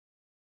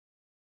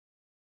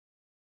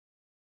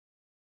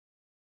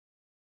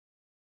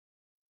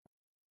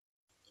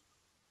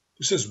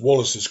This is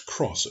Wallace's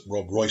cross at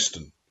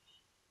Robroyston,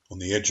 on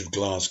the edge of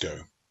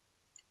Glasgow.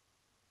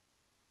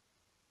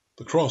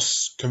 The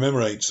cross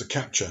commemorates the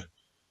capture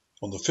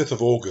on the 5th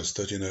of August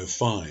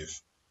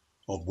 1305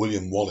 of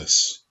William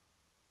Wallace.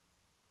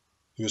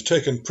 He was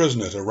taken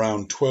prisoner at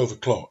around 12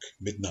 o'clock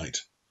midnight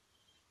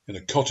in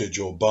a cottage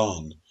or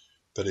barn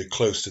very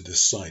close to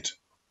this site.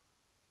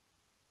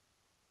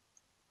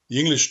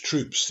 The English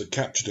troops that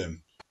captured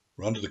him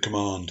were under the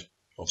command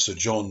of Sir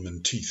John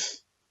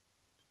Menteith.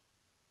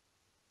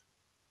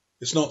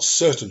 It's not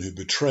certain who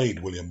betrayed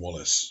William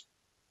Wallace.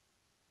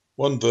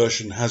 One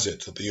version has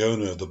it that the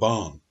owner of the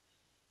barn,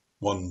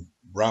 one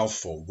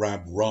Ralph or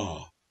Rab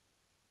Ra,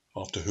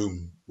 after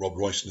whom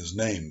Robroyston is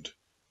named,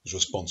 was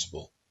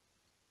responsible.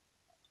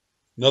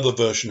 Another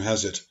version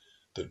has it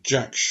that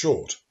Jack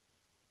Short,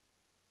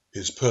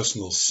 his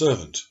personal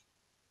servant,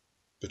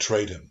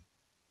 betrayed him.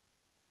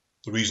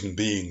 The reason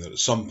being that at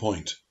some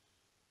point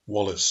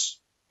Wallace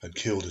had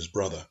killed his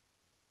brother,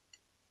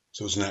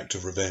 so it was an act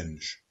of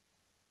revenge.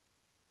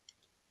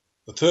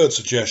 The third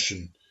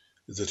suggestion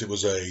is that it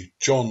was a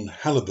John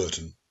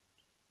Haliburton,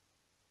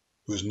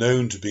 who is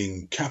known to have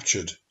been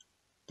captured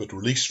but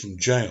released from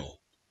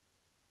jail,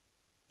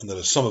 and that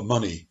a sum of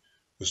money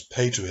was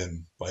paid to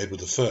him by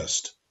Edward I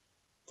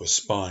for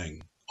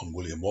spying on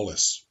William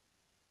Wallace.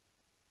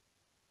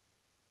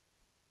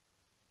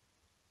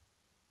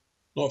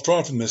 Not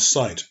far from this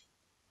site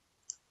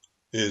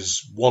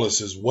is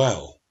Wallace's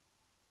well,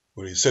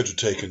 where he is said to have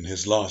taken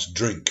his last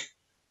drink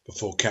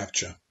before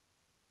capture.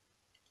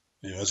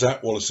 It was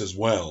at Wallace's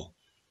well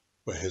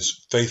where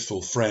his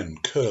faithful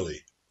friend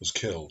Curly was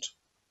killed.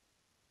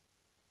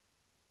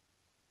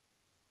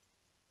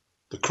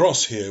 The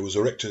cross here was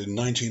erected in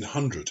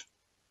 1900,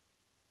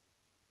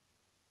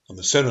 and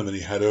the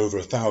ceremony had over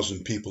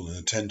 1,000 people in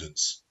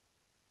attendance.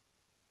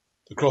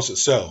 The cross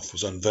itself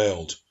was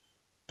unveiled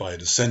by a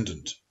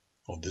descendant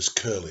of this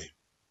Curly.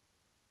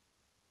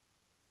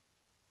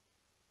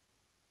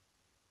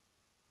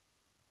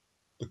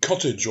 The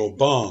cottage or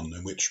barn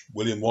in which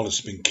William Wallace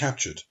had been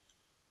captured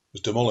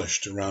was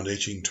demolished around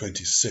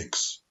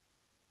 1826.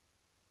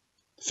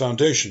 The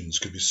foundations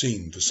could be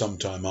seen for some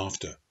time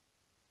after.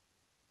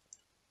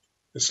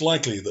 It's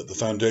likely that the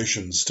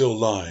foundations still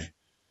lie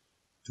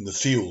in the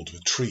field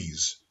with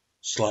trees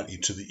slightly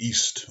to the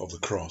east of the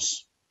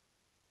cross.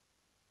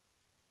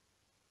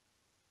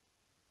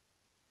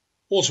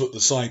 Also at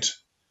the site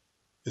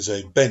is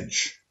a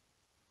bench.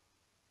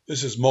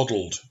 This is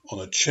modelled on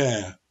a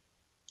chair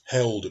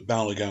held at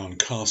Ballygowan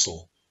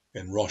Castle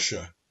in Ross,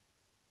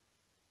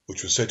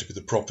 which was said to be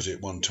the property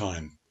at one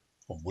time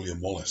of William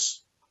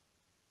Wallace.